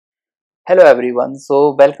Hello everyone,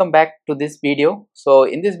 so welcome back to this video. So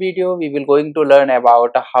in this video we will going to learn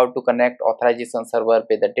about how to connect authorization server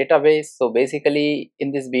with the database. So basically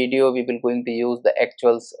in this video we will going to use the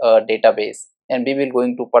actual database, and we will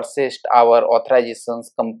going to persist our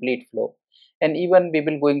authorizations complete flow, and even we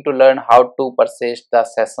will going to learn how to persist the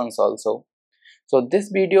sessions also. So this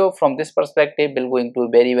video from this perspective will going to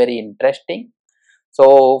be very interesting.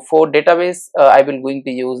 So for database I will going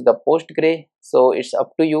to use the Postgre. So it's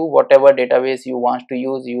up to you, whatever database you want to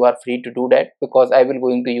use, you are free to do that, because I will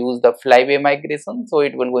going to use the flyway migration, so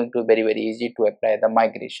it will going to be very easy to apply the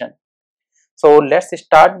migration. So let's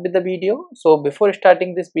start with the video. So before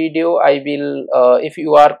starting this video, I will if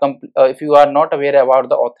you are not aware about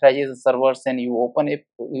the authorization servers and you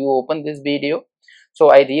open this video,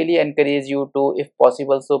 so I really encourage you to, if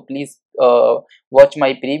possible, so please watch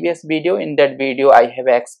my previous video. In that video I have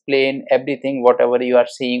explained everything whatever you are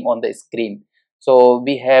seeing on the screen. So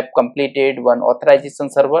we have completed one authorization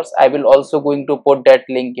servers. I will also going to put that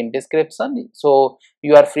link in description, so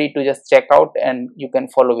you are free to just check out and you can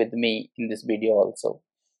follow with me in this video also.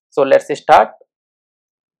 So let's start.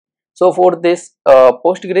 So for this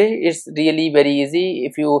Postgre, it's really very easy.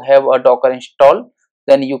 If you have a Docker install,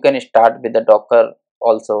 then you can start with the Docker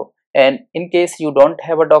also. And in case you don't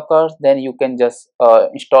have a Docker, then you can just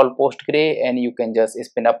install Postgre and you can just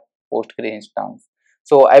spin up Postgre instance.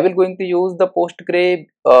 So I will going to use the Postgre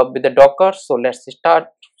with the Docker. So let's start.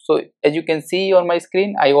 So as you can see on my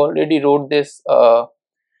screen, I already wrote this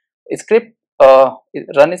script,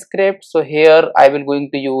 run script. So here I will going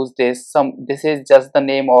to use this is just the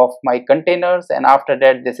name of my containers, and after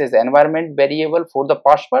that this is environment variable. For the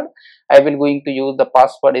password I will going to use the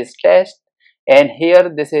password is test, and here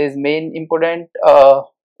this is main important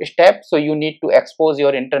step. So you need to expose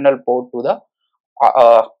your internal port to the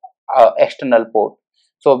uh, external port.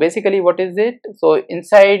 So basically what is it? So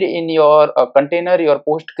inside in your container, your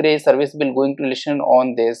Postgre service will going to listen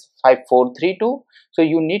on this 5432. So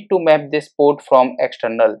you need to map this port from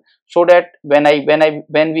external, so that when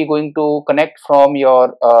we going to connect from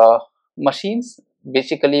your machines,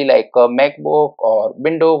 basically like a MacBook or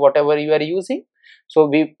Windows, whatever you are using, so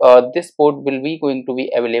we this port will be going to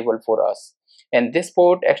be available for us, and this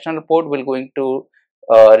port, external port, will going to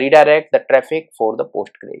redirect the traffic for the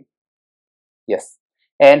Postgre. Yes,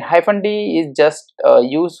 and -d is just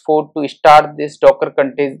used for to start this Docker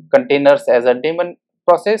containers as a daemon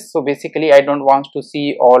process. So basically I don't want to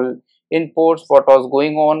see all inputs what was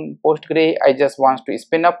going on Postgre. I just want to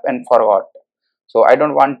spin up and forward. So I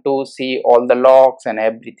don't want to see all the logs and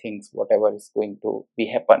everything whatever is going to be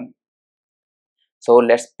happen. So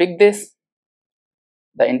let's pick this.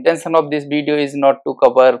 The intention of this video is not to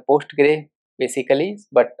cover Postgre basically,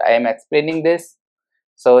 but I am explaining this.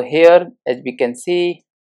 So here as we can see,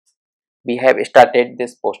 we have started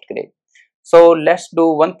this Postgre. So let's do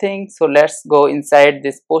one thing. So let's go inside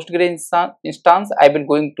this Postgre instance. I will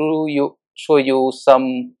going to show you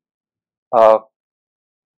some uh,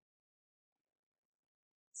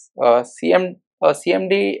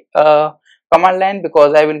 CMD command line,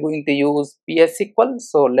 because I will going to use PSQL.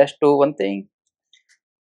 So let's do one thing.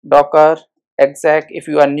 Docker exec. If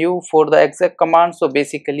you are new for the exec command, so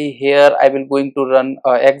basically here I will going to run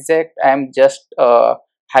exec. I am just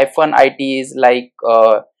hyphen it is like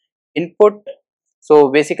input. So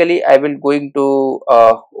basically I will going to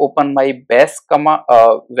open my bash command,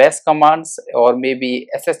 bash commands, or maybe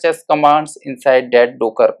sshs commands inside that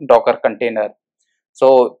docker container.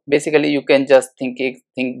 So basically you can just think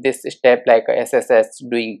this step like a sss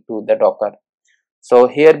doing to the docker. So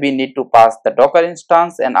here we need to pass the Docker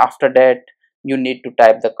instance, and after that you need to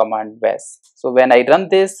type the command bash. So when I run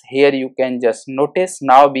this, here you can just notice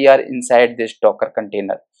now we are inside this Docker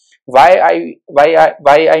container. Why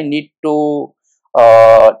I need to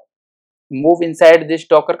move inside this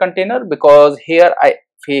Docker container? Because here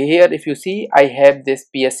if you see, I have this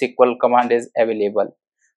PSQL command is available.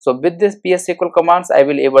 So with this PSQL commands I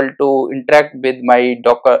will able to interact with my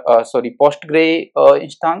Postgre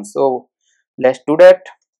instance. So let's do that.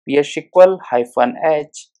 PSQL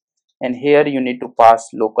 -h, and here you need to pass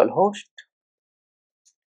localhost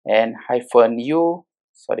and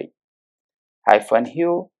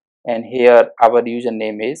 -u, and here our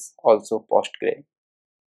username is also Postgre.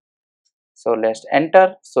 So let's enter.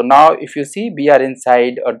 So now if you see, we are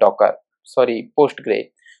inside a Postgre.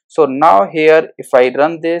 So now here if I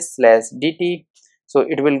run this /dt, so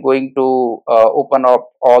it will going to open up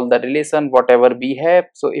all the relation whatever we have.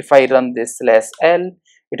 So if I run this /l,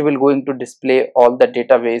 it will going to display all the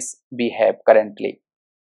database we have currently.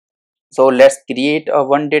 So let's create a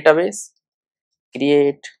one database.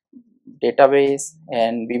 Create database,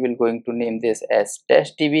 and we will going to name this as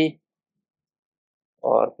testdb.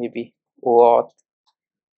 or maybe OAuth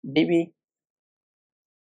DB.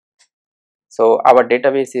 So our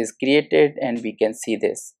database is created and we can see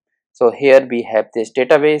this. So here we have this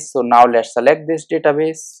database. So now let's select this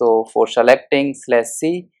database. So for selecting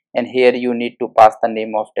 /c, and here you need to pass the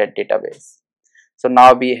name of that database. So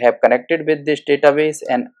now we have connected with this database,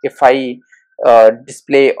 and if I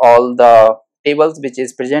display all the tables which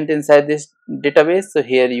is present inside this database, so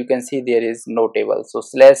here you can see there is no table. So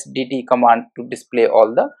 /dt command to display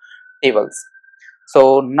all the tables.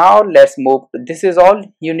 So now let's move to, this is all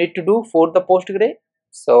you need to do for the Postgre.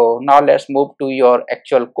 So now let's move to your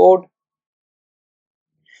actual code.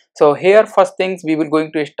 So here first things we will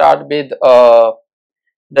going to start with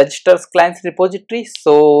registers clients repository.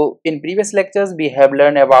 So in previous lectures we have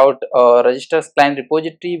learned about registers client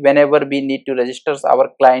repository. Whenever we need to register our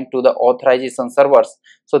client to the authorization servers,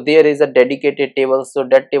 so there is a dedicated table. So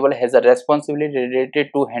that table has a responsibility related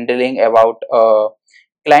to handling about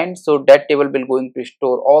client. So that table will going to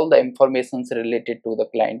store all the informations related to the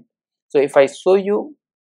client. So if I show you,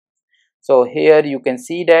 so here you can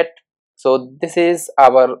see that, so this is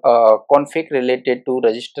our config related to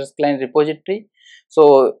registers client repository.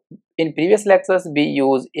 So in previous lectures we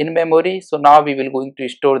use in memory, so now we will going to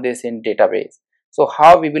store this in database. So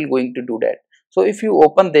how we will going to do that? So if you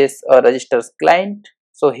open this registers client,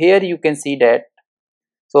 so here you can see that,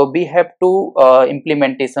 so we have two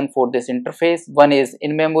implementation for this interface. One is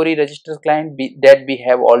in-memory registers client that we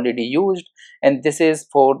have already used, and this is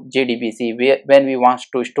for JDBC when we want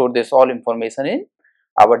to store this all information in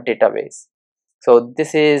our database. So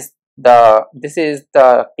this is the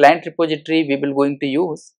client repository we will going to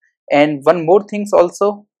use. And one more things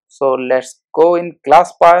also. So let's go in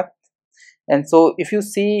class path. And so if you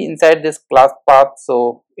see inside this class path,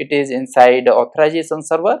 so it is inside authorization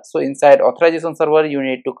server. So inside authorization server you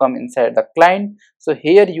need to come inside the client. So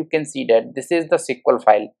here you can see that this is the SQL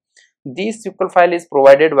file. This SQL file is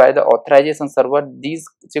provided by the authorization server. This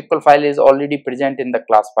SQL file is already present in the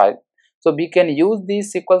class file. So we can use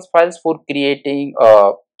these SQL files for creating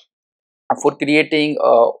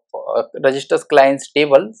registers clients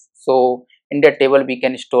tables. So in that table we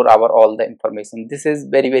can store our all the information. This is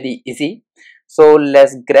very easy. So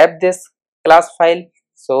let's grab this class file.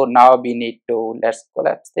 So now we need to, let's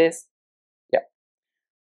collapse this. Yeah,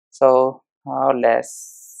 so now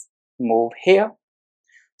let's move here.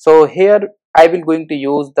 So here I will going to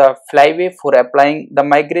use the flyway for applying the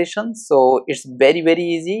migration. So it's very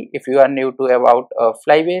easy if you are new to about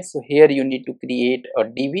flyway. So here you need to create a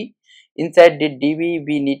DB. Inside the DB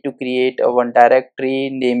we need to create a one directory.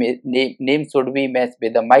 Name should be matched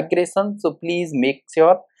with the migration. So please make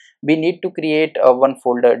sure we need to create a one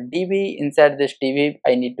folder DB. Inside this DB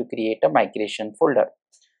I need to create a migration folder.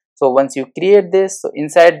 So once you create this, so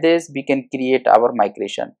inside this we can create our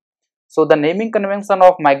migration. So the naming convention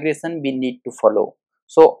of migration we need to follow.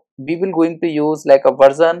 So we will going to use like a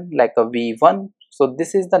version, like a v1. So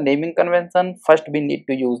this is the naming convention. First we need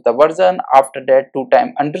to use the version. After that 2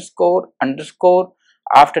 time underscore.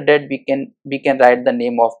 After that we can write the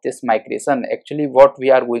name of this migration. Actually what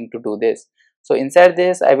we are going to do this. So inside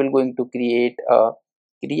this I will going to create a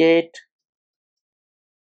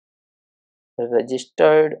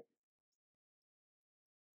registered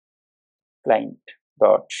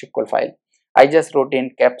client.sql file. I just wrote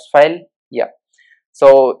in caps file. Yeah.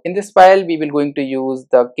 So in this file we will going to use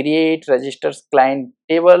the create registers client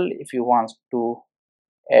table. If you want to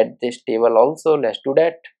add this table also, let's do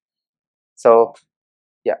that. So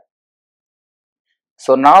yeah.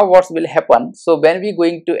 So now what will happen? So when we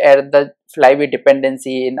going to add the flyway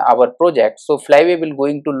dependency in our project, so flyway will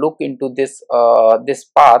going to look into this this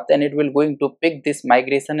path, and it will going to pick this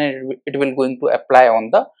migration, and it will going to apply on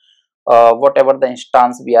the whatever the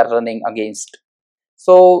instance we are running against.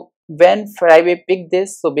 So when flyway pick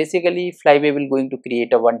this, so basically flyway will going to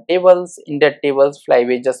create a one tables. In that tables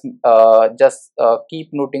flyway just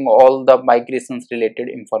keep noting all the migrations related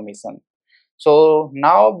information. So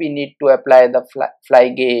now we need to apply the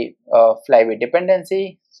flyway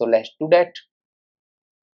dependency. So let's do that.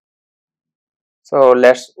 So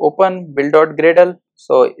let's open build.gradle.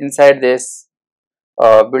 So inside this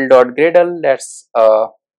build.gradle, let's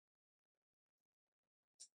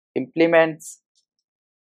implement.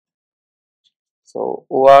 So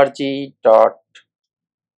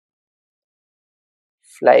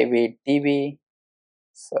org.flyway.db,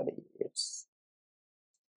 sorry, it's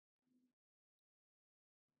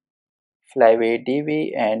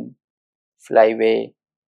flyway.db and flyway,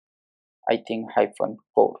 I think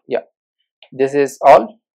 -core. Yeah, this is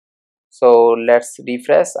all. So let's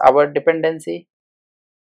refresh our dependency.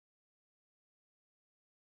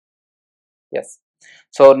 Yes.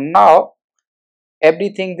 So now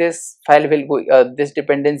everything this file will go, this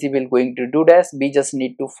dependency will going to do this. We just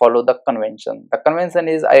need to follow the convention. The convention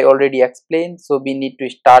is I already explained. So we need to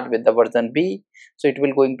start with the version B, so it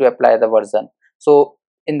will going to apply the version. So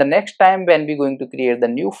in the next time when we going to create the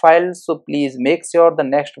new file, so please make sure the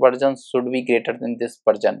next version should be greater than this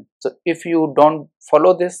version. So if you don't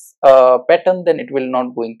follow this pattern, then it will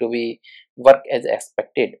not going to be work as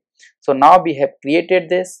expected. So now we have created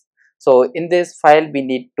this. So in this file we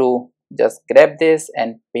need to just grab this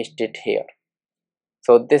and paste it here.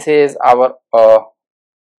 So this is our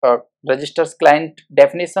registers client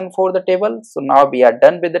definition for the table. So now we are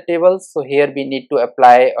done with the tables. So here we need to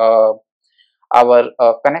apply our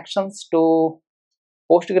connections to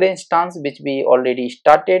Postgre instance, which we already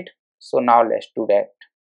started. So now let's do that.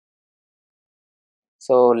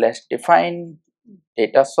 So let's define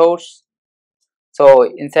data source. So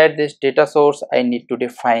inside this data source I need to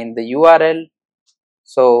define the URL.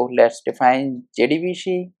 So let's define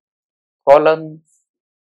JDBC colon,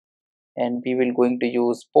 and we will going to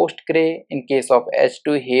use Postgre. In case of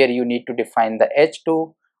H2, here you need to define the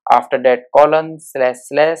H2, after that colon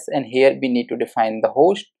 // and here we need to define the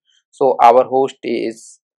host. So our host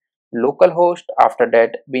is localhost. After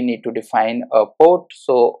that we need to define a port,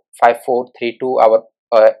 so 5432 our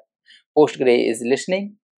Postgre is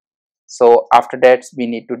listening. So after that we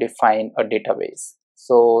need to define a database.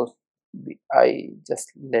 So I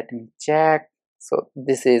just let me check. So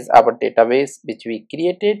this is our database which we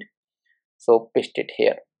created. So paste it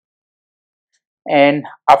here. And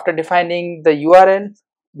after defining the URL,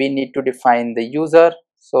 we need to define the user.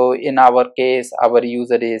 So in our case, our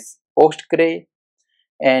user is Postgre,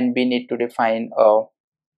 and we need to define a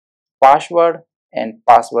password, and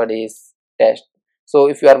password is test. So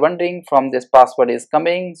if you are wondering from this password is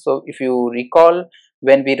coming, so if you recall,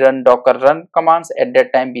 when we run docker run commands, at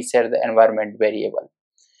that time we set the environment variable.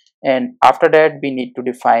 And after that we need to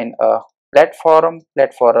define a platform.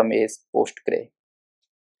 Platform is Postgre.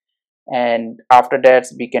 And after that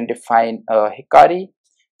we can define Hikari.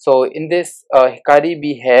 So in this Hikari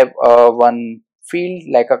we have one field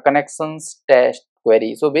like a connections test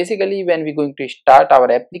query. So basically when we're going to start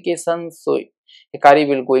our application, so Hikari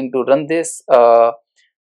will going to run this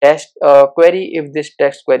test query. If this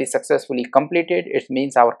test query successfully completed, it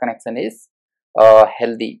means our connection is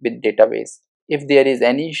healthy with database. If there is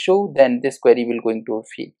any issue, then this query will going to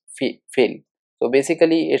fail. So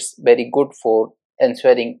basically it's very good for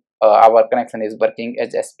ensuring our connection is working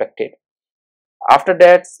as expected. After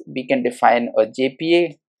that we can define a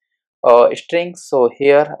JPA string. So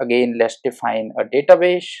here again let's define a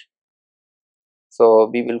database. So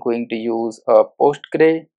we will going to use a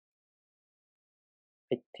Postgre,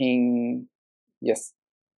 I think, yes,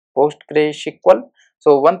 Postgresql.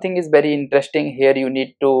 So one thing is very interesting here, you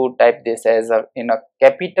need to type this as in a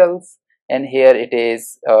capitals, and here it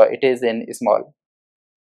is in small.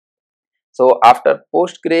 So after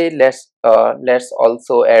Postgre, let's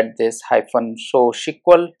also add this hyphen show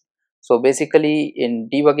SQL. So basically in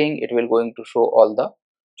debugging it will going to show all the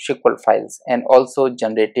SQL files, and also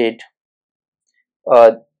generated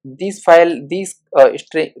these file these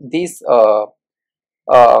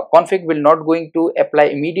config will not going to apply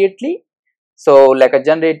immediately. So like a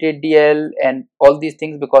generated DL and all these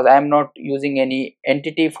things, because I am not using any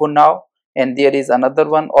entity for now. And there is another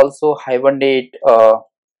one also, hibernate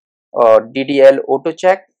DDL auto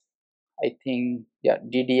check, I think, yeah,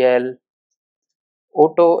 DDL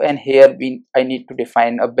auto, and here I need to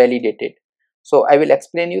define a validated. So I will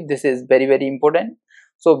explain you, this is very important.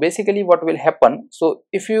 So basically what will happen, so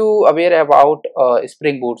if you aware about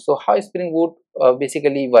Spring Boot, so how Spring Boot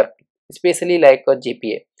basically work, especially like a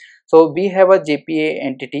JPA. So we have a JPA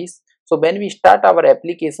entities. So when we start our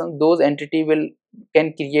application, those entity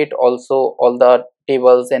can create also all the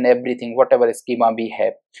tables and everything, whatever schema we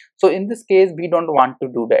have. So in this case we don't want to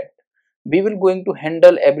do that. We will going to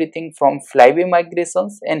handle everything from flyway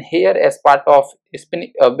migrations, and here as part of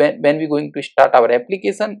when we going to start our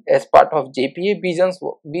application as part of JPA,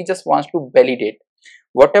 we just want to validate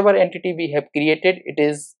whatever entity we have created, it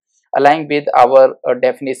is aligned with our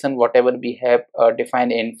definition whatever we have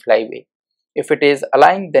defined in flyway. If it is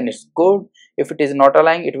aligned, then it's good. If it is not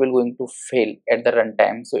aligned, it will going to fail at the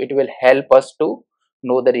runtime. So it will help us to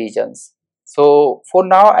know the regions. So for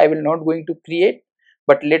now I will not going to create,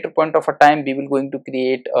 but later point of a time we will going to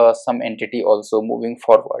create some entity also moving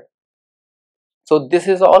forward. So this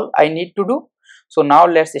is all I need to do. So now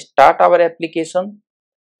let's start our application.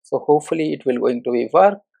 So hopefully it will going to be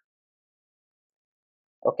work.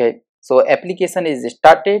 Okay, so application is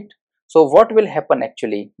started. So what will happen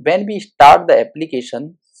actually when we start the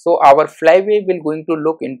application? So our flyway will going to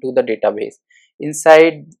look into the database.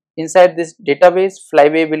 Inside inside this database,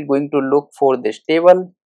 Flyway will going to look for this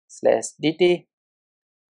table /dt.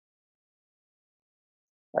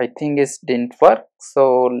 I think it didn't work,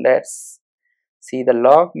 so let's see the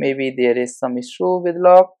log. Maybe there is some issue with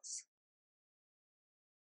logs.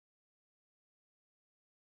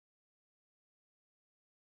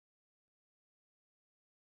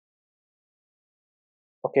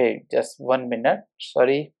 Okay, just 1 minute,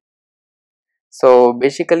 sorry. So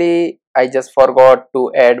basically I just forgot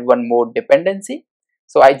to add one more dependency,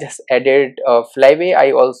 so I just added Flyway.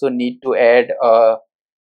 I also need to add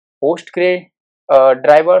Postgre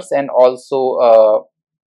drivers and also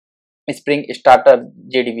Spring Starter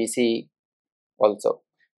JDBC also.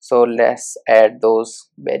 So let's add those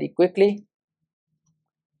very quickly.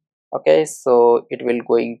 Okay, so it will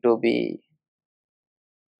going to be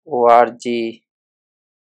org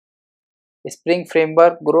Spring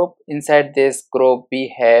Framework group. Inside this group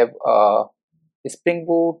we have Spring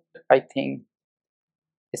Boot, I think,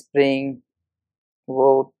 Spring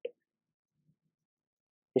Boot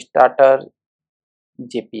Starter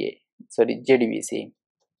JPA, sorry, JDBC.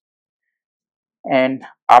 And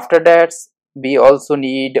after that we also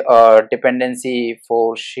need a dependency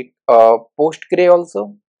for Postgre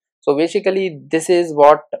also. So basically this is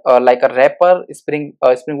what like a wrapper Spring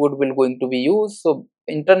Boot will going to be used. So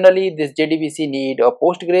internally this JDBC need a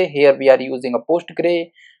Postgre. Here we are using a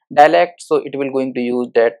Postgre dialect, so it will going to use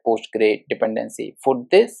that Postgre dependency. For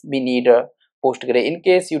this we need a Postgre. In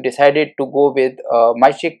case you decided to go with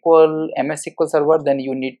MySQL MS SQL Server, then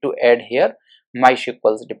you need to add here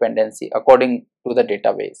MySQL's dependency according to the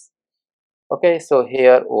database. Okay, so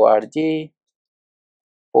here org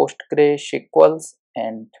PostgreSQLs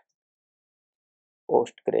and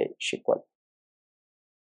PostgreSQL.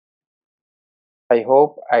 I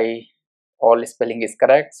hope all spelling is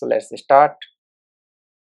correct. So let's start.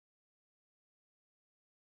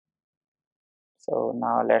 So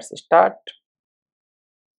now let's start.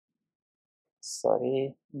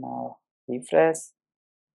 Sorry, now refresh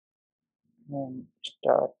and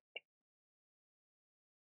start.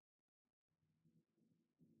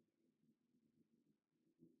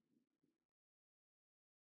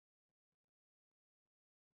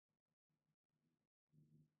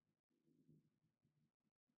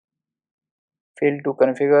 Fail to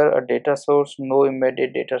configure a data source. No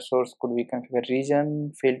embedded data source could be configured.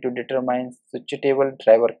 Region. Fail to determine suitable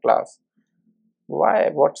driver class. Why?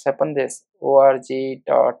 What's happened this? Org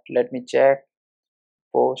dot, let me check.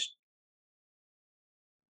 Post,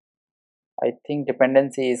 I think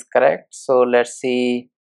dependency is correct. So let's see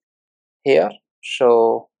here.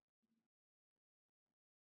 So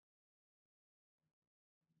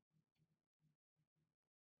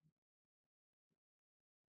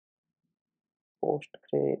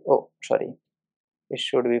Postgre, oh sorry, it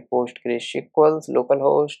should be PostgreSQL's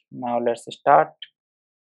localhost. Now let's start.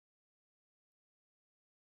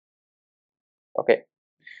 Okay,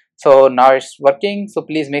 so now it's working. So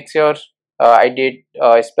please make sure I did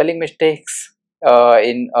spelling mistakes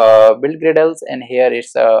in build gradles, and here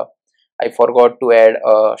it's I forgot to add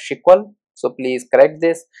SQL. So please correct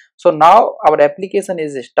this. So now our application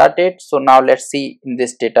is started. So now let's see in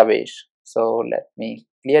this database. So let me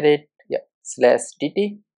clear it. Yeah,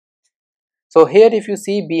 /dt. So here if you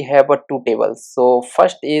see we have a two tables. So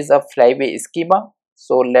first is a Flyway schema.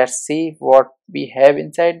 So let's see what we have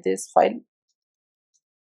inside this file.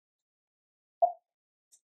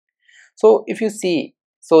 So if you see,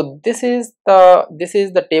 so this is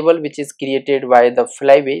the table which is created by the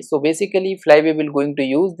Flyway. So basically Flyway will going to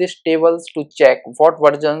use these tables to check what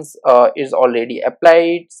versions is already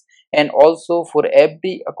applied, and also for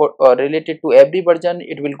every related to every version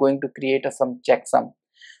it will going to create some checksum.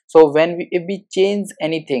 So when if we change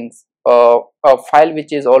anything, a file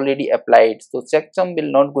which is already applied, so checksum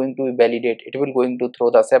will not going to validate, it will going to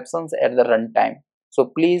throw the exceptions at the runtime. So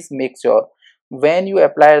please make sure when you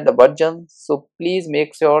apply the version, so please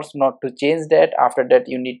make sure not to change that. After that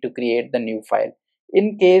you need to create the new file.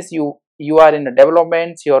 In case you are in a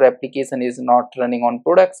development, your application is not running on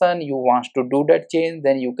production, you want to do that change,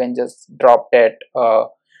 then you can just drop that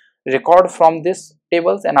record from this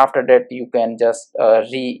tables, and after that you can just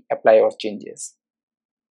reapply your changes.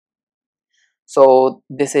 So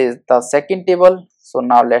this is the second table. So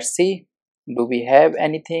now let's see, do we have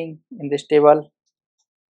anything in this table?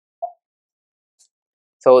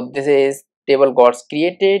 So this is table got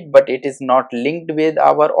created, but it is not linked with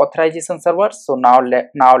our authorization server. So now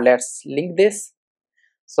let's link this.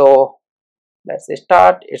 So let's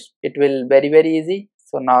start. It will very easy.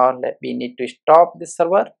 So now we need to stop this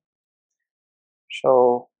server.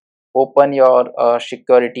 So open your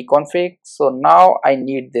security config. So now I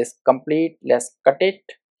need this complete. Let's cut it.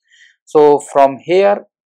 So from here,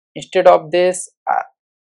 instead of this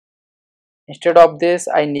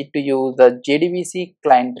I need to use the JDBC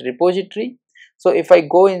client repository. So if I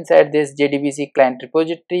go inside this JDBC client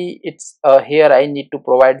repository, it's here I need to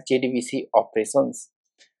provide JDBC operations.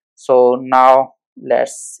 So now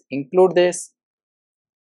let's include this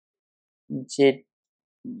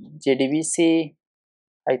JDBC.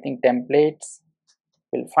 I think templates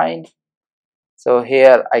will find. So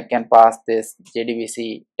here I can pass this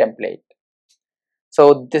JDBC template.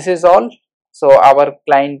 So this is all. So our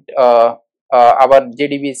client, our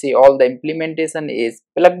JDBC, all the implementation is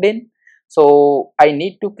plugged in. So I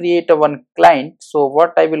need to create a one client. So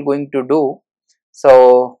what I will going to do,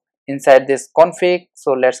 so inside this config,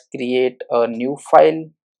 so let's create a new file,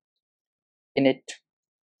 init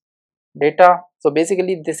data. So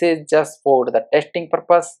basically this is just for the testing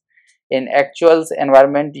purpose. In actual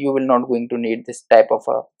environment you will not going to need this type of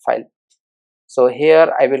a file. So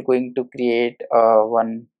here I will going to create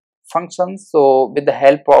one function. So with the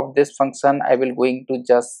help of this function I will going to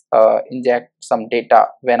just inject some data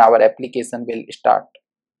when our application will start.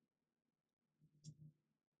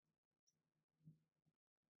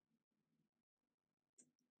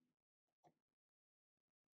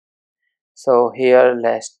 So here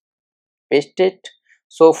let's paste it.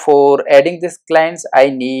 So for adding this clients I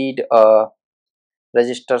need a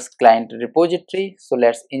registers client repository. So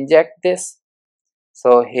let's inject this.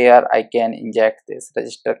 So here I can inject this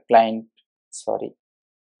register client,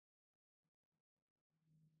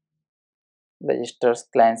 registers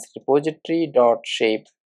clients repository dot shape.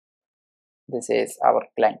 This is our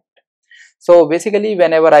client. So basically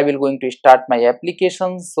whenever I will going to start my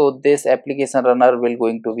application, so this application runner will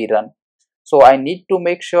going to be run. So I need to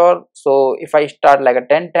make sure, so if I start like a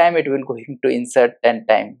 10 time, it will going to insert 10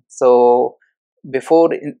 time. So before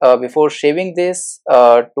saving this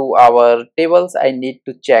to our tables, I need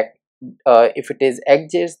to check if it is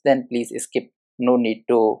exists, then please skip, no need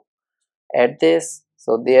to add this.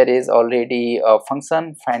 So there is already a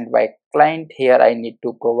function find by client. Here I need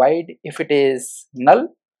to provide, if it is null,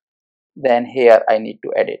 then here I need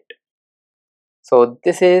to edit. So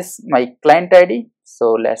this is my client ID.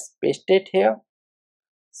 So let's paste it here.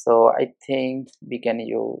 So I think we can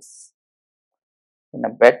use in a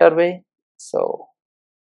better way. So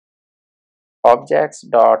objects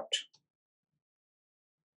dot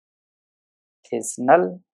is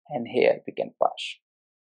null, and here we can pass.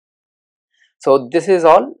 So this is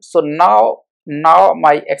all. So now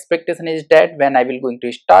my expectation is that when I will going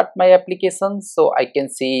to start my application, so I can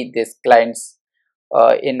see this clients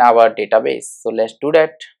in our database. So let's do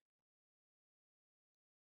that.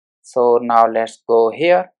 So now let's go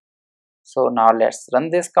here. So now let's run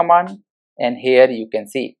this command, and here you can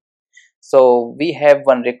see. So we have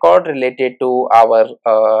one record related to our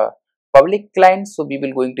public client. So we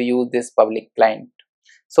will going to use this public client.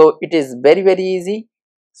 So it is very easy.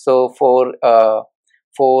 So for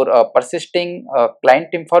persisting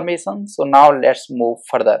client information. So now let's move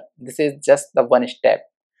further. This is just the one step.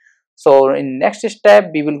 So in next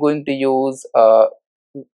step we will going to use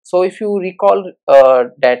so if you recall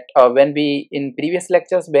that when we in previous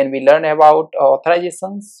lectures when we learn about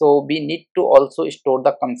authorization, so we need to also store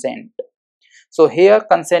the consent. So here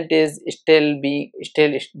consent is still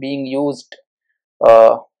being used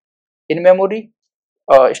uh, in memory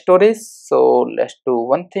storage. So let's do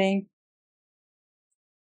one thing.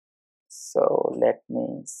 So let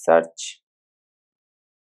me search.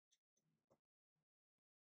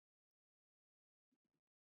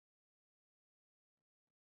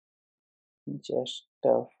 Just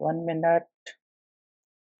 1 minute.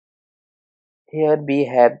 Here we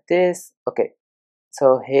have this. Okay,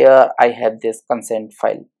 so here I have this consent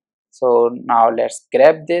file. So now let's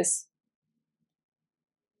grab this.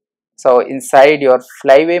 So inside your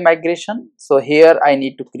flyway migration, so here I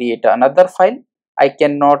need to create another file. I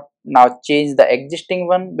cannot now change the existing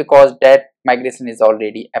one because that migration is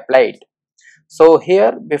already applied. So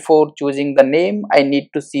here before choosing the name, I need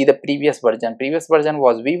to see the previous version. Previous version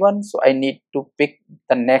was v1, so I need to pick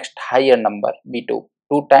the next higher number, v2,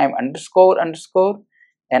 2 time underscore underscore,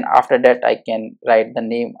 and after that I can write the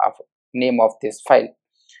name of this file.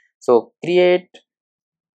 So create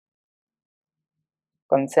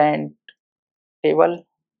consent table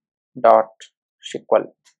dot SQL.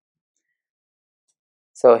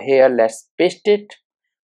 So here let's paste it.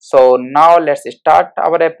 So now let's start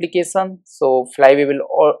our application. So flyway will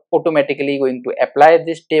automatically going to apply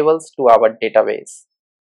these tables to our database.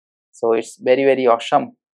 So it's very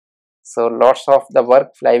awesome. So lots of the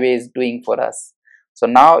work flyway is doing for us. So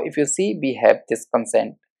now if you see we have this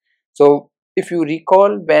consent. So if you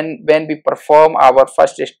recall when we perform our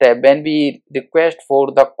first step, when we request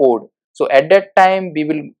for the code, So at that time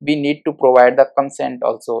we need to provide the consent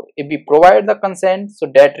also. If we provide the consent, so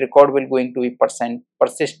that record will going to be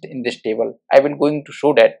persist in this table. I will going to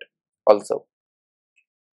show that also.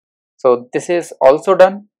 So this is also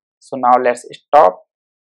done. So now let's stop.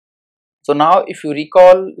 So now if you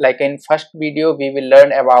recall, like in first video we will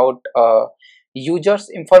learn about users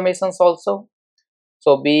informations also.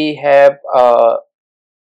 So we have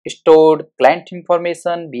stored client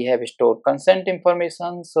information, we have stored consent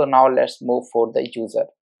information. So now let's move for the user.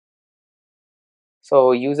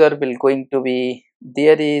 So user will going to be,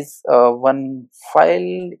 there is one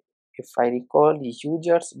file, if I recall,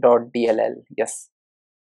 users.dll. Yes,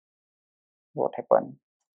 what happened?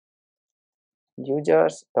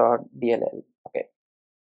 Users.dll. Okay,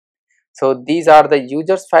 so these are the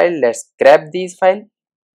users file. Let's grab these file.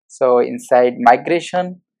 So inside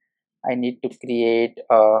migration I need to create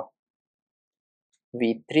a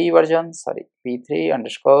v3 version, sorry, v3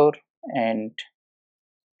 underscore, and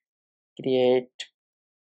create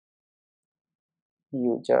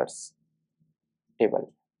users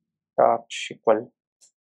table dot SQL.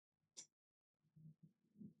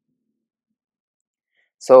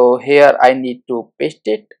 So here I need to paste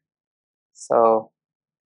it. So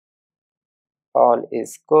all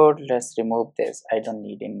is good. Let's remove this. I don't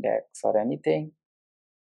need index or anything.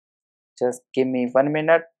 Just give me 1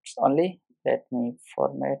 minute only. Let me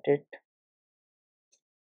format it.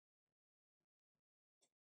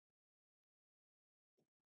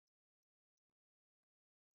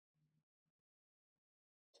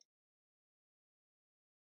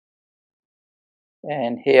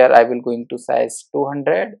 And here I will going to size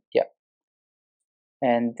 200. Yeah,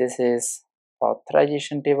 and this is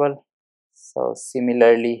authorization table. So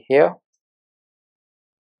similarly here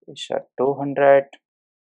it's a 200.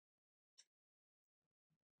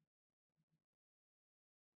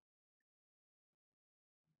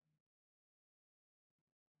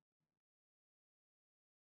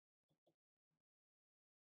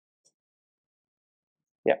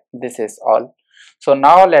 Yeah, this is all. So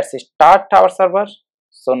now let's start our server.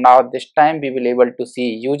 So now this time we will able to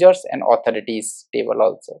see users and authorities table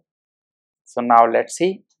also. So now let's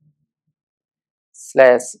see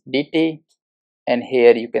 /dt, and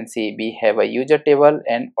here you can see we have a user table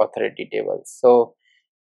and authority table. So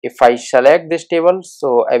if I select this table,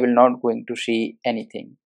 so I will not going to see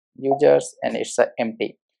anything, users, and it's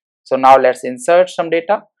empty. So now let's insert some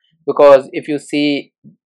data, because if you see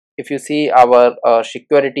our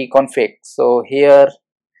security config, so here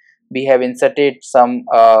we have inserted some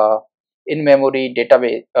in-memory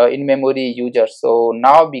database, in-memory users. So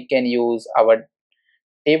now we can use our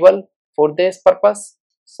table for this purpose.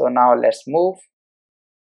 So now let's move.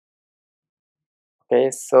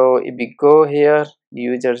 Okay, so if we go here,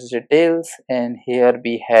 users details, and here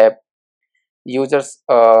we have users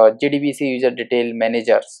JDBC user detail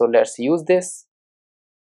manager. So let's use this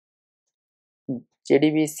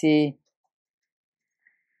JDBC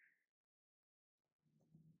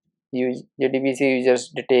JDBC users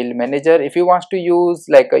detail manager. If you want to use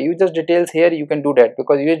like a users details here, you can do that,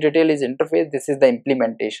 because user detail is interface, this is the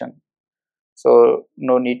implementation, so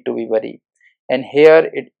no need to be worried. And here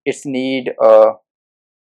it's need a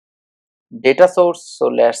data source. So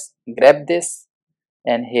let's grab this,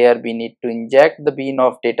 and here we need to inject the bean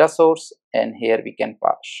of data source, and here we can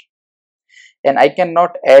pass. And I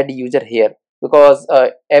cannot add user here, because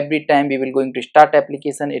every time we will going to start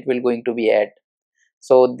application, it will going to be add.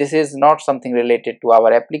 So this is not something related to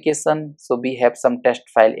our application. So we have some test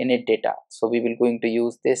file init data, so we will going to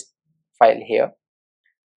use this file here.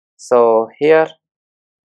 So here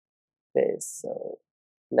this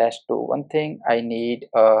let's do one thing. I need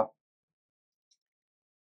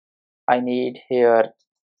here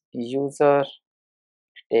user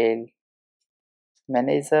detail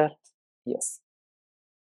manager. Yes,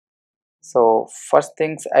 so first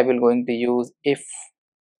things I will going to use, if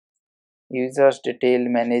users detail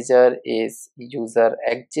manager is user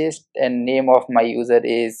exist and name of my user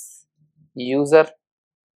is user,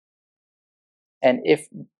 and if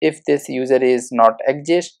this user is not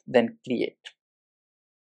exist, then create,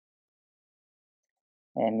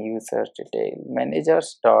 and user detail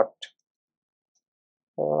managers dot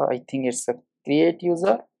I think it's a create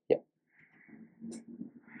user. Yeah,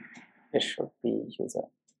 it should be user.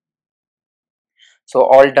 So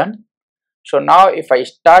all done. So now if I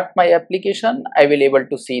start my application, I will able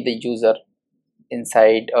to see the user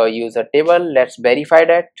inside a user table. Let's verify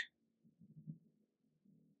that.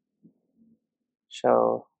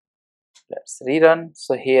 So let's rerun.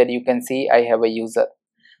 So here you can see I have a user.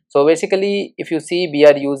 So basically, if you see, we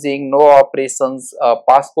are using no operations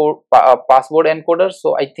password encoder.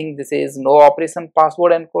 So I think this is no operation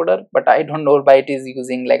password encoder, but I don't know why it is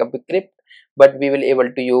using like a crypt, but we will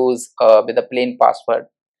able to use with a plain password.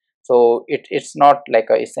 So it's not like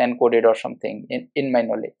it's encoded or something in my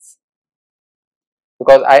knowledge,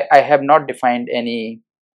 because I have not defined any.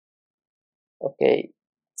 Okay,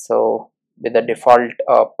 so with the default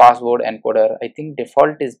password encoder, I think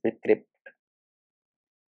default is crypt.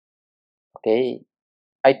 Okay,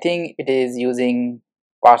 I think it is using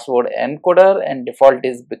password encoder and default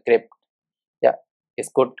is crypt. Yeah, it's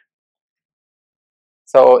good.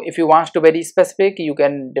 So if you want to very specific, you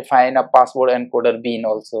can define a password encoder bean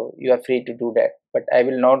also. You are free to do that, but I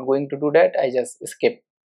will not going to do that. I just skip.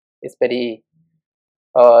 It's very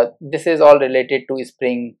this is all related to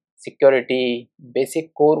Spring security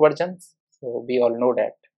basic core versions. So we all know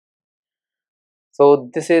that. So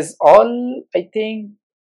this is all, I think.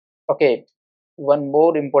 Okay, one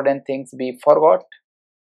more important things we forgot.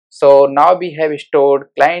 So now we have stored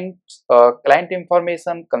client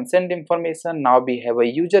information, consent information. Now we have a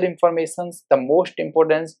user information. The most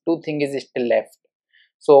important two things is still left.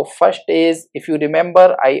 So first is, if you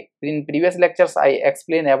remember, I in previous lectures I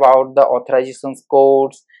explained about the authorizations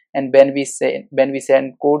codes, and when we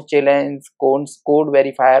send code challenge, code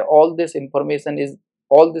verifier, all this information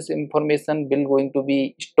will going to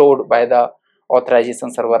be stored by the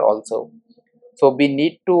authorization server also. So we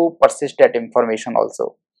need to persist that information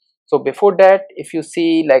also. So before that, if you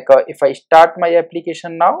see, like if I start my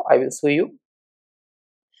application now, I will show you.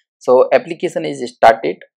 So application is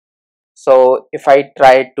started. So if I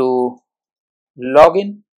try to log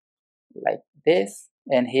in like this,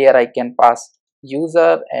 and here I can pass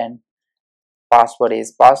user and password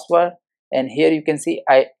is password, and here you can see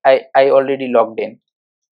I already logged in,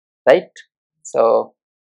 right? So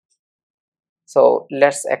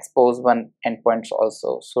let's expose one endpoints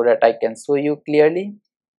also so that I can show you clearly.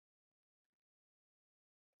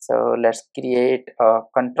 So let's create a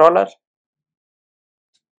controller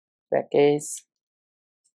package.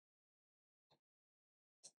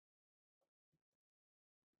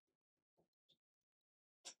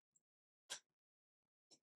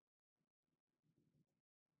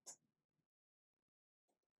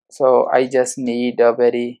 So I just need a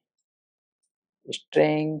very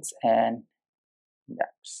strings and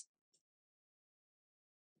that's,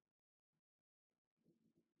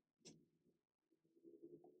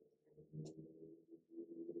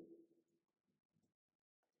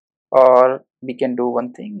 or we can do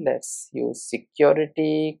one thing. Let's use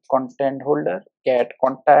security content holder, get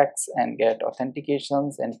contacts and get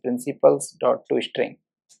authentications and principals dot to string.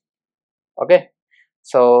 Okay,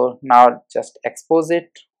 so now just expose it,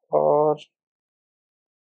 or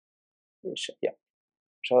yeah.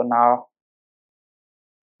 So now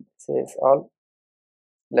this is all.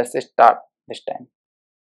 Let's start this time.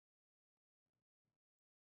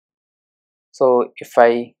 So if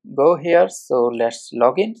I go here, so let's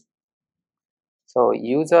log in. So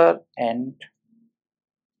user and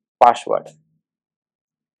password.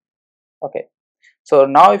 Okay, so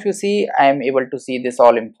now if you see, I am able to see this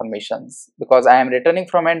all informations because I am returning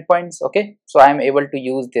from endpoints. Okay, so I am able to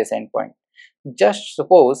use this endpoint. Just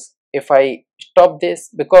suppose if I stop this,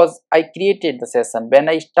 because I created the session, when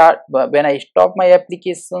I stop my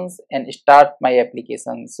applications and start my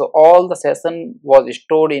application, so all the session was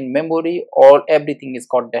stored in memory, all everything is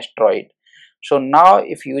got destroyed. So now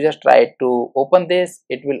if you just try to open this,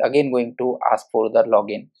 it will again going to ask for the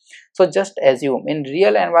login. So just assume in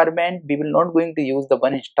real environment we will not going to use the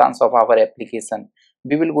one instance of our application.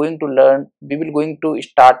 We will going to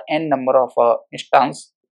start n number of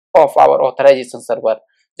instance of our authorization server.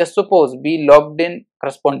 Just suppose we logged in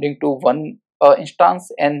corresponding to one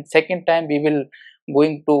instance, and second time we will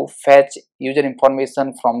going to fetch user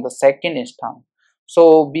information from the second instance.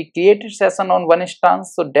 So we created session on one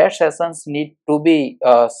instance, so that sessions need to be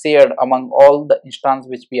shared among all the instance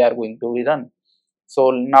which we are going to run.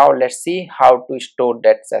 So now let's see how to store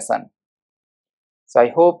that session. So I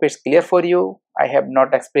hope it's clear for you. I have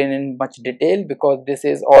not explained in much detail because this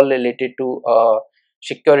is all related to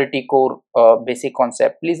security core basic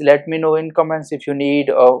concept. Please let me know in comments if you need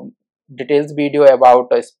details video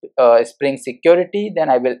about Spring security. Then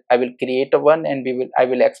I will create a one, and I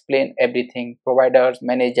will explain everything: providers,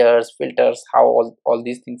 managers, filters, how all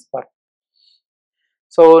these things work.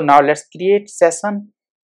 So now let's create session.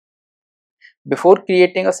 Before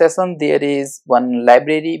creating a session, there is one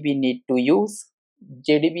library we need to use,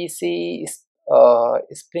 JDBC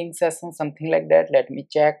Spring session, something like that. Let me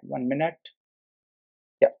check 1 minute.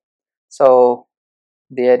 Yeah, so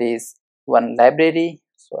there is one library.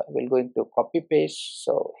 So I will going to copy paste.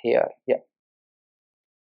 So here, yeah.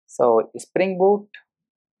 So Spring Boot,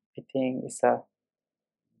 I think is a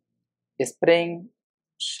Spring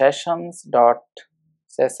sessions dot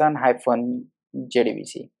session hyphen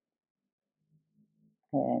JDBC,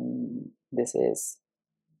 and this is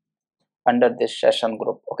under this session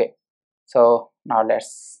group. Okay, so now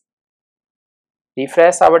let's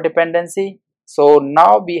refresh our dependency. So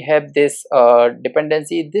now we have this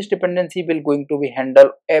dependency. This dependency will going to be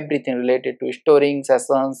handle everything related to storing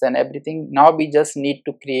sessions and everything. Now we just need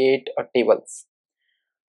to create a tables,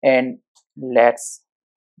 and let's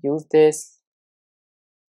use this,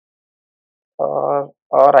 or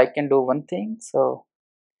I can do one thing. So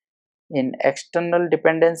in external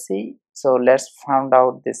dependency, so let's find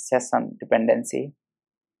out this session dependency.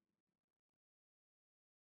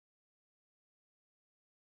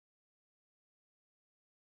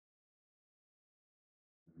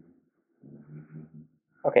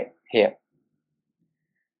 Okay, here.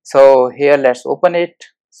 So here let's open it.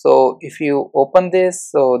 So if you open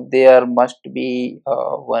this, so there must be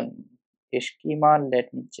one schema.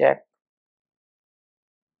 Let me check.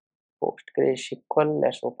 Postgresql.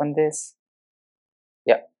 Let's open this.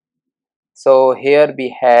 Yeah. So here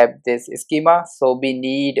we have this schema. So we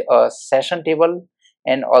need a session table,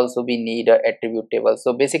 and also we need a attribute table.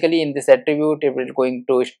 So basically in this attribute, it will going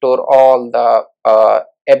to store all the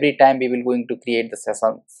every time we will going to create the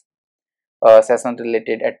sessions. Session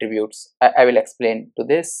related attributes. I will explain to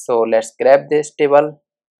this. So let's grab this table,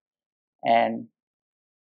 and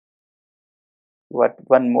what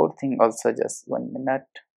one more thing also, just 1 minute.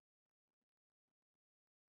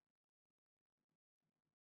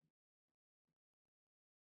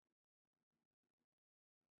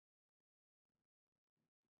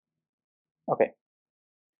 Okay,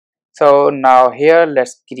 so now here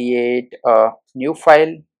let's create a new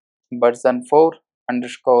file, version 4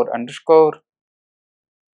 underscore underscore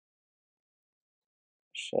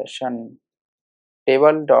session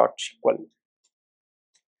table dot SQL.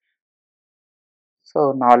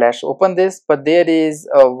 So now let's open this, but there is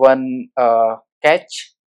one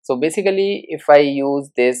catch. So basically if I use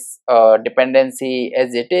this dependency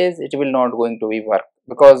as it is, it will not going to be work,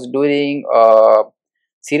 because during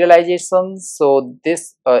serialization, so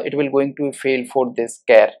this it will going to fail for this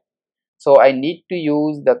char. So I need to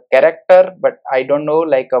use the character, but I don't know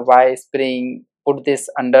like why Spring put this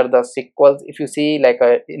under the sequels. If you see like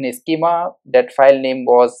in a schema, that file name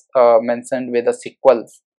was mentioned with the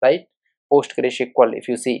sequels, right? PostgreSQL, if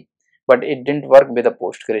you see, but it didn't work with the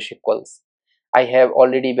PostgreSQLs. I have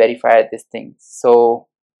already verified this thing. So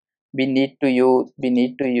we need to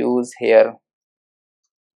use here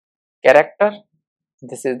character.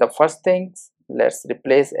 This is the first thing. Let's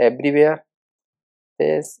replace everywhere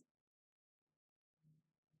this.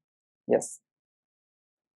 Yes,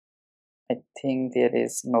 I think there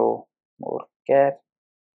is no more care.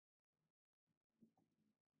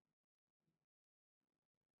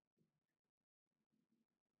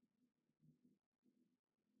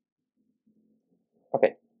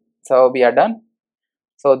 Okay, so we are done.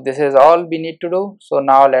 So this is all we need to do. So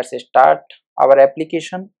now let's start our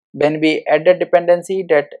application. When we add a dependency,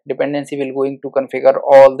 that dependency will going to configure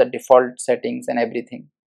all the default settings and everything.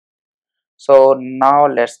 So now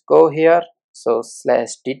let's go here. So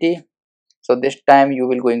 /dt. So this time you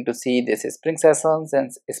will going to see this Spring Sessions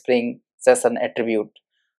and Spring Session attribute.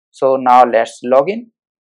 So now let's log in.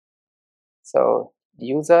 So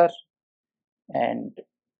user and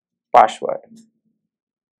password.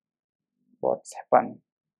 What's happened?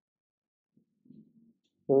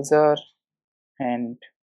 User and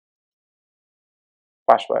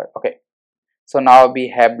password. Okay, so now we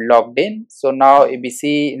have logged in. So now if we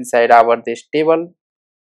see inside our this table,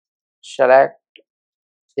 select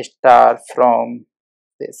star from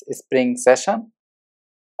this Spring Session,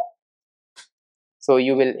 so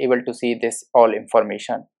you will able to see this all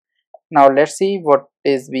information. Now let's see what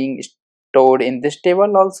is being stored in this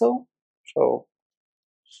table also. So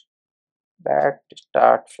that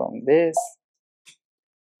start from this.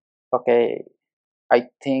 Okay, I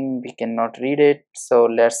think we cannot read it, so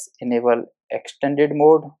let's enable extended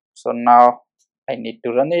mode. So now I need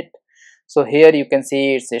to run it. So here you can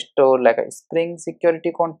see it's stored like a Spring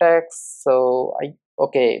security context. So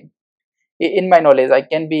okay, in my knowledge I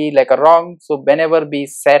can be like a wrong. So whenever we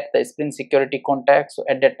set the Spring security context, so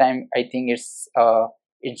at that time I think it's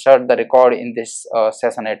insert the record in this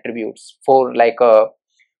session attributes for like a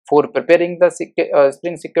for preparing the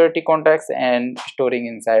Spring security context and storing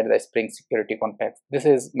inside the Spring security context. This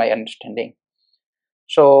is my understanding.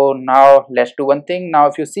 So now let's do one thing. Now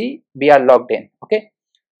if you see, we are logged in. Okay,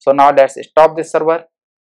 so now let's stop this server.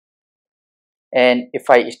 and if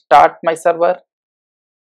I start my server,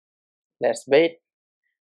 let's wait.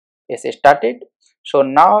 Yes, it started. So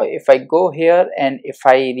now if I go here and if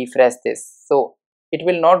I refresh this, so it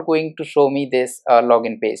will not going to show me this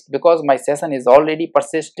login page because my session is already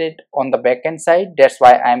persisted on the backend side. That's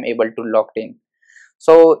why I am able to log in.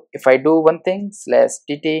 So if I do one thing slash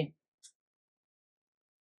tt,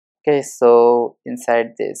 okay, so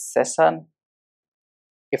inside this session,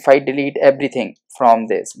 if I delete everything from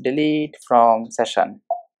this, delete from session,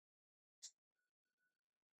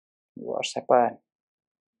 what's happened?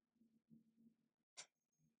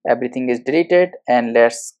 Everything is deleted, and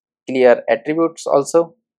let's clear attributes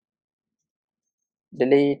also.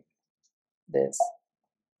 Delete this,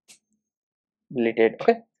 deleted.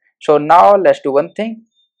 Okay, so now let's do one thing,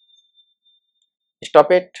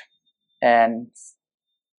 stop it and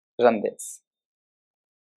run this.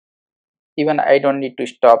 Even I don't need to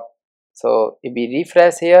stop. So if we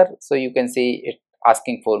refresh here, so you can see it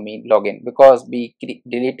asking for me login because we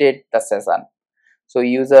deleted the session. So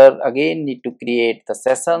user again need to create the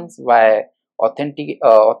sessions by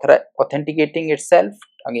authenticating itself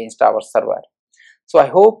against our server. So I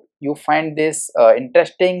hope you find this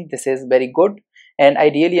interesting. This is very good, and I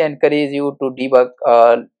really encourage you to debug,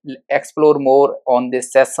 explore more on these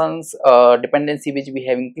sessions dependency which we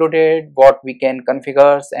have included, what we can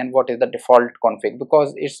configure and what is the default config,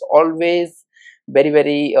 because it's always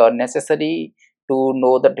very necessary to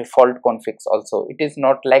know the default configs also. It is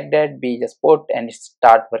not like that we just put and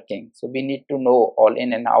start working. So we need to know all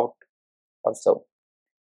in and out also.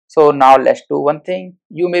 So now let's do one thing.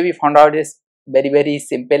 You maybe found out is very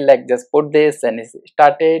simple, like just put this and it's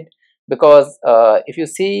started, because if you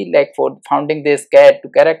see, like for founding this cat to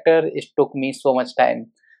character, it took me so much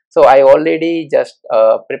time. So I already just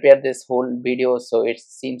prepared this whole video, so it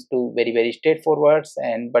seems to very straightforward,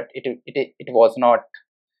 and but it was not.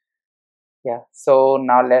 Yeah, so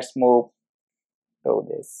now let's move to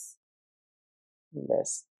this.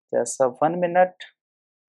 Let's just 1 minute.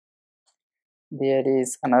 There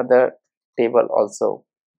is another table also.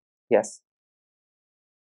 Yes.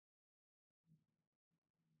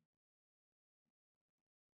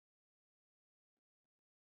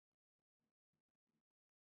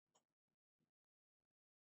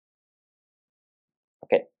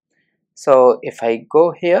 Okay. So if I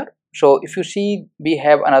go here, so if you see, we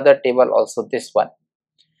have another table also, this one.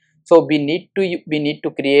 So we need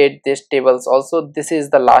to create this tables also. This is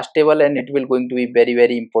the last table, and it will going to be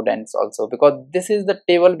very important also, because this is the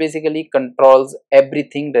table basically controls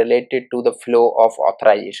everything related to the flow of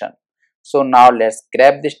authorization. So now let's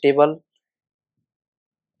grab this table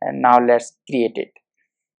and now let's create it.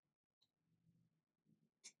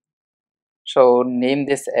 So name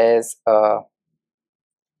this as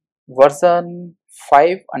version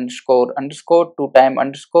 5 underscore underscore 2 time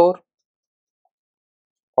underscore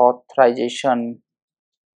authorization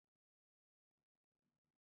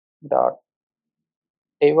dot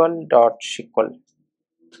table dot SQL.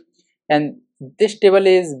 And this table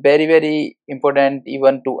is very important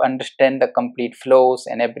even to understand the complete flows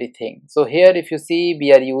and everything. So here if you see,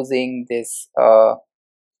 we are using this where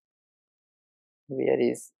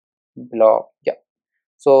is blob. Yeah,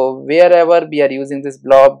 so wherever we are using this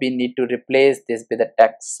blob, we need to replace this with a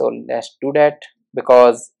text. So let's do that,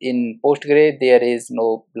 because in Postgre there is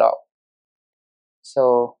no blob.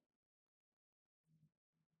 So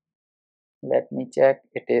let me check,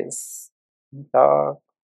 it is blob.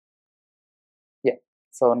 Yeah,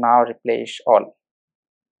 so now replace all.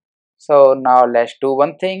 So now let's do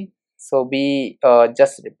one thing. So we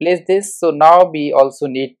just replace this. So now we also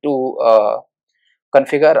need to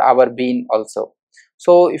configure our bean also.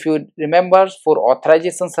 So if you remember, for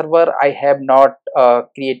authorization server, I have not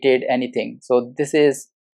created anything. So this is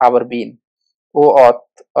our bean, OAuth,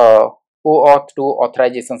 uh, OAuth2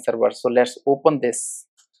 authorization server. So let's open this.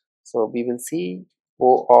 So we will see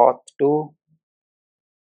OAuth2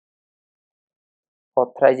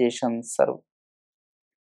 authorization server.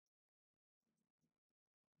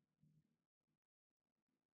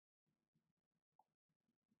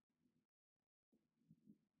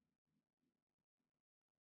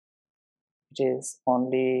 It is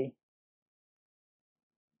only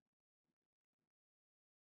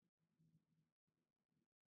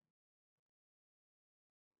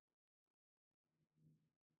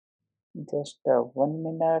just 1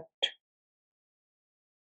 minute.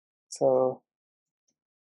 So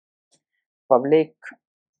public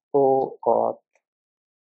OAuth,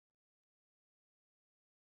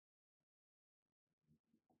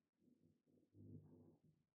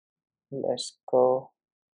 let's go.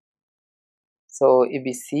 So if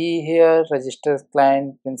we see here, register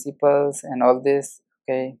client principals and all this,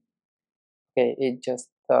 okay, Okay, it's just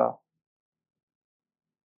the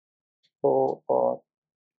OAuth2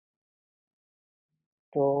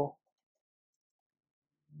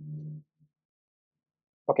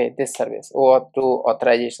 okay, this service OAuth2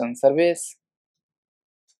 authorization service.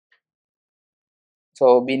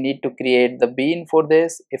 So we need to create the bean for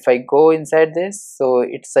this. If I go inside this, so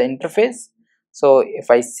it's an interface. So if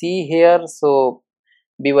I see here, so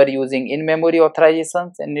we were using in-memory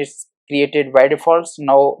authorizations and it's created by default.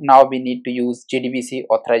 Now we need to use JDBC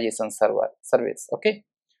authorization server service. Okay,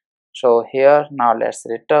 so here now let's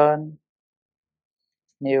return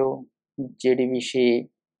new JDBC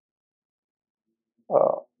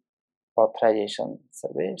uh, authorization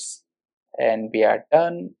service, and we are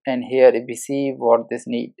done. And here if we see what this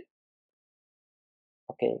need,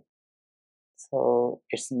 okay, so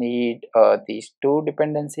it's need these two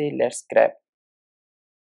dependency. Let's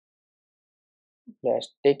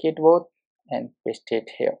take it both and paste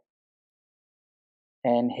it here.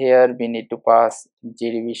 And here we need to pass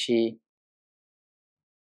JDBC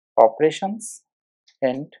operations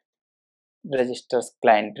and registers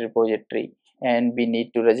client repository, and we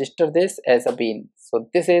need to register this as a bean. So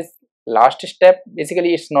this is last step.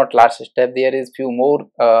 Basically it's not last step, there is few more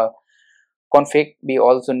config we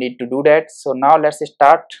also need to do that. So now let's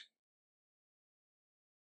start.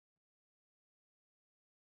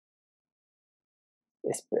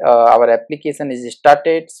 Our application is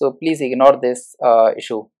started, so please ignore this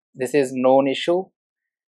issue. This is known issue,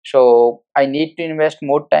 so I need to invest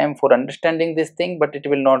more time for understanding this thing, but it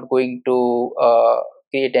will not going to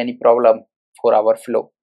create any problem for our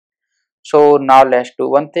flow. So now let's do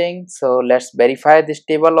one thing. So let's verify this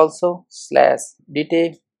table also slash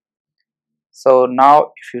detail. So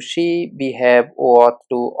now if you see, we have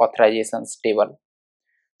OAuth2 authorizations table.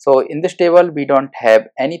 So in this table we don't have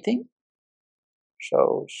anything,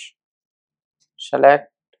 so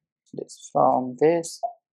select this from this,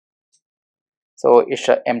 so it's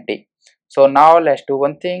empty. So now let's do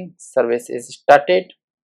one thing. Service is started,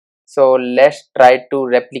 so let's try to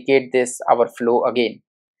replicate this our flow again.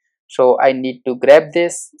 So I need to grab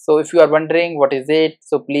this. So if you are wondering what is it,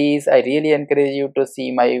 so please I really encourage you to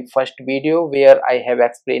see my first video where I have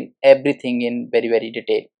explained everything in very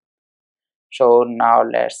detail. So now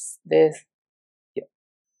let's this, yeah,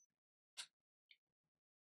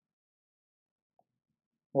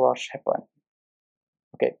 what's happened.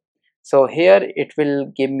 Okay, so here it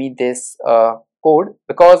will give me this code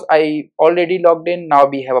because I already logged in. Now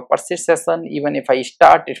we have a persist session. Even if I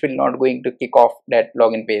start, it will not going to kick off that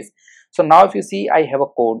login page. So now if you see, I have a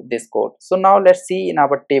code, this code. So now let's see in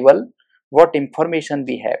our table what information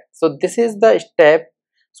we have. So this is the step.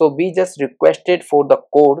 So we just requested for the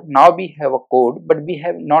code. Now we have a code, but we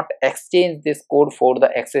have not exchanged this code for the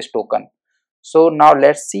access token. So now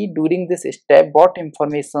let's see during this step what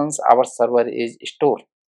informations our server is stored.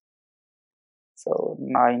 So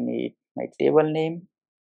now I need my table name,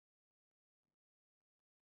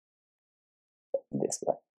 this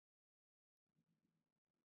one.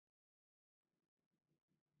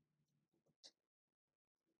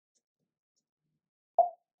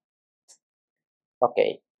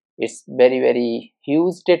 Okay, it's very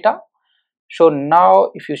huge data. So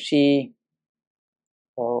now if you see,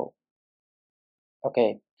 oh,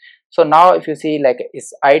 okay, so now if you see, like,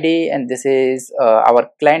 it's id and this is our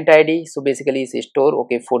client id. So basically it's store,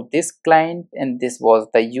 okay, for this client, and this was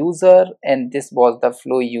the user, and this was the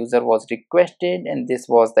flow user was requested, and this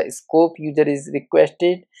was the scope user is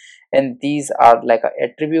requested, and these are like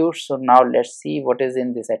attributes. So now let's see what is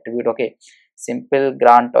in this attribute. Okay, simple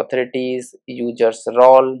grant authorities, users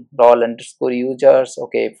role underscore users.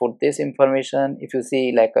 Okay, for this information if you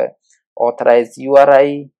see, like a authorized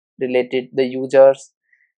URI related the users,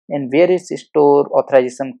 and where is store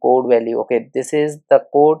authorization code value. Okay, this is the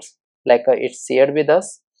codes, like it's shared with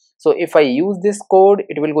us. So if I use this code,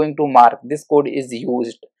 it will going to mark this code is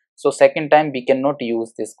used, so second time we cannot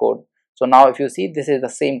use this code. So now if you see, this is the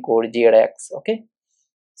same code ZX, okay,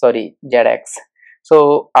 sorry, ZX.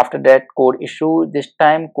 So after that code issue, this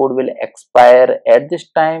time code will expire at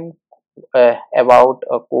this time. About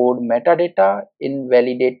a code metadata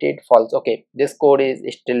invalidated false. Okay, this code is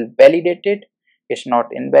still validated, it's not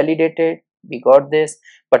invalidated, we got this,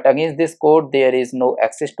 but against this code there is no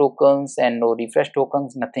access tokens and no refresh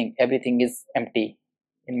tokens, nothing, everything is empty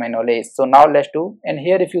in my knowledge. So now let's do, and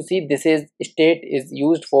here if you see, this is state is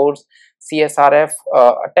used for CSRF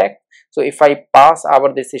attack. So if I pass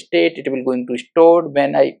our this state, it will going to store.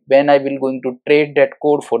 When I will going to trade that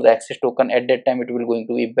code for the access token, at that time it will going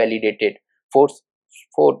to be validated for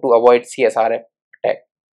to avoid CSRF attack.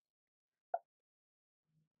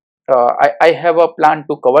 I have a plan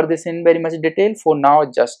to cover this in very much detail. For now,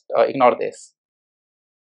 just ignore this.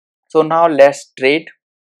 So now let's trade.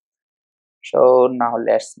 So now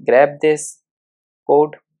let's grab this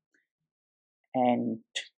code, and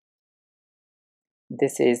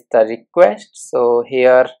this is the request. So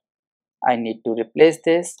here I need to replace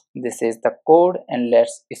this. This is the code, and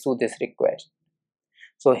let's issue this request.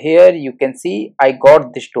 So here you can see I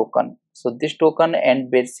got this token. So this token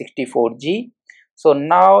end with 64G. So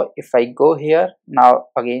now if I go here, now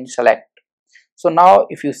again select. So now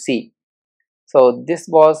if you see, so this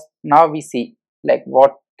was, now we see like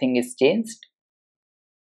what thing is changed.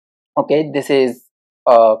 Okay, this is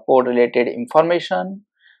code related information.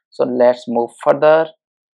 So let's move further.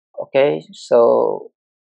 Okay, so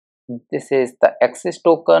this is the access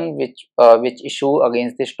token which issue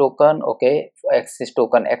against this token. Okay, access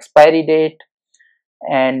token expiry date,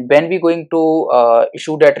 and when we going to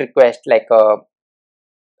issue that request, like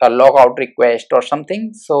a logout request or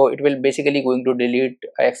something, so it will basically going to delete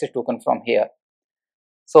access token from here.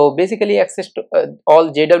 So basically access to all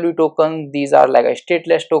JW tokens, these are like a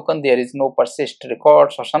stateless token, there is no persist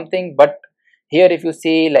records or something. But here if you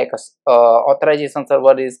see like a authorization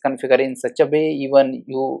server is configured in such a way, even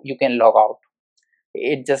you can log out.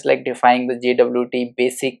 It just like defying the JWT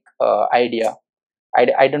basic idea.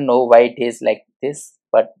 I don't know why it is like this,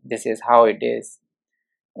 but this is how it is.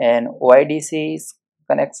 And OIDC's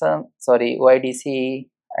connection, sorry, OIDC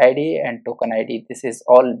ID and token ID, this is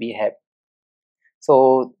all we have.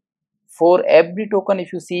 So for every token,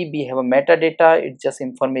 if you see, we have a metadata, it's just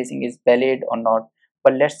information is valid or not.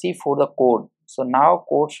 But let's see for the code. So now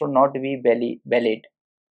code should not be valid.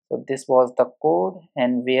 So this was the code,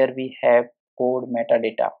 and where we have code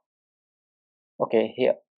metadata. Okay,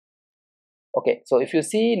 here. Okay, so if you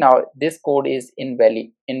see now, this code is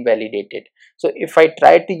invalidated. So if I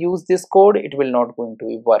try to use this code, it will not going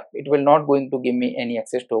to work. It will not going to give me any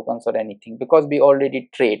access tokens or anything, because we already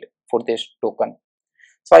trade for this token.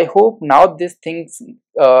 So I hope now these things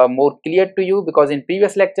more clear to you, because in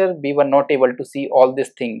previous lecture we were not able to see all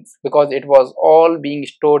these things because it was all being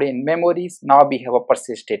stored in memories. Now we have a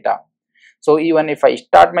persist data. So even if I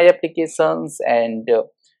start my applications and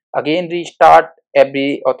again restart,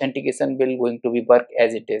 every authentication will going to be work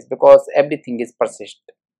as it is, because everything is persist.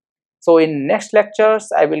 So in next lectures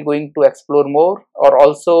I will going to explore more, or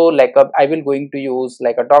also like I will going to use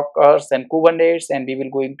like a dockers and kubernetes, and we will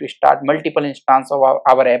going to start multiple instance of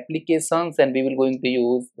our applications, and we will going to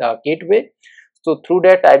use the gateway. So through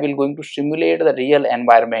that I will going to simulate the real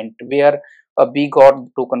environment where we got the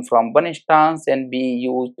token from one instance and we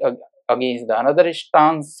used against the another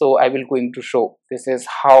instance. So I will going to show this is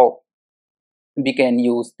how we can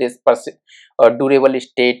use this durable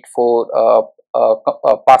state for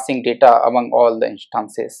passing data among all the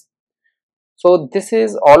instances. So this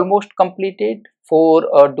is almost completed. For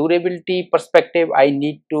a durability perspective, I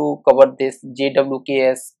need to cover this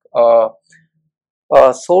JWKS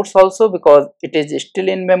source also, because it is still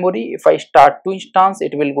in memory. If I start two instance,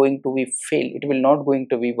 it will going to be fail. It will not going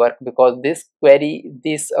to be work, because this query,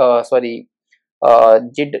 this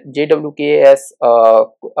JWKS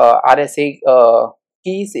RSA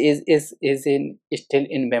keys is in still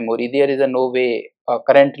in memory. There is a no way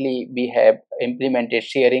currently we have implemented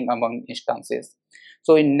sharing among instances.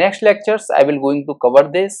 So in next lectures I will going to cover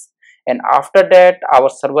this, and after that our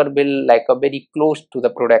server will like a very close to the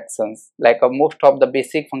productions, like most of the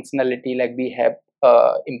basic functionality like we have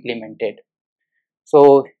implemented.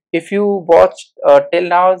 So if you watched till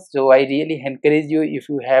now, so I really encourage you, if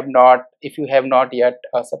you have not yet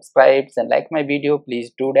subscribed and like my video,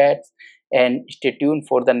 please do that and stay tuned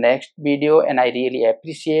for the next video. And I really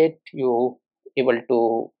appreciate you able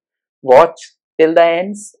to watch till the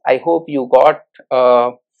ends. I hope you got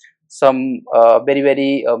some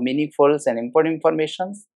very meaningful and important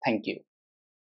information. Thank you.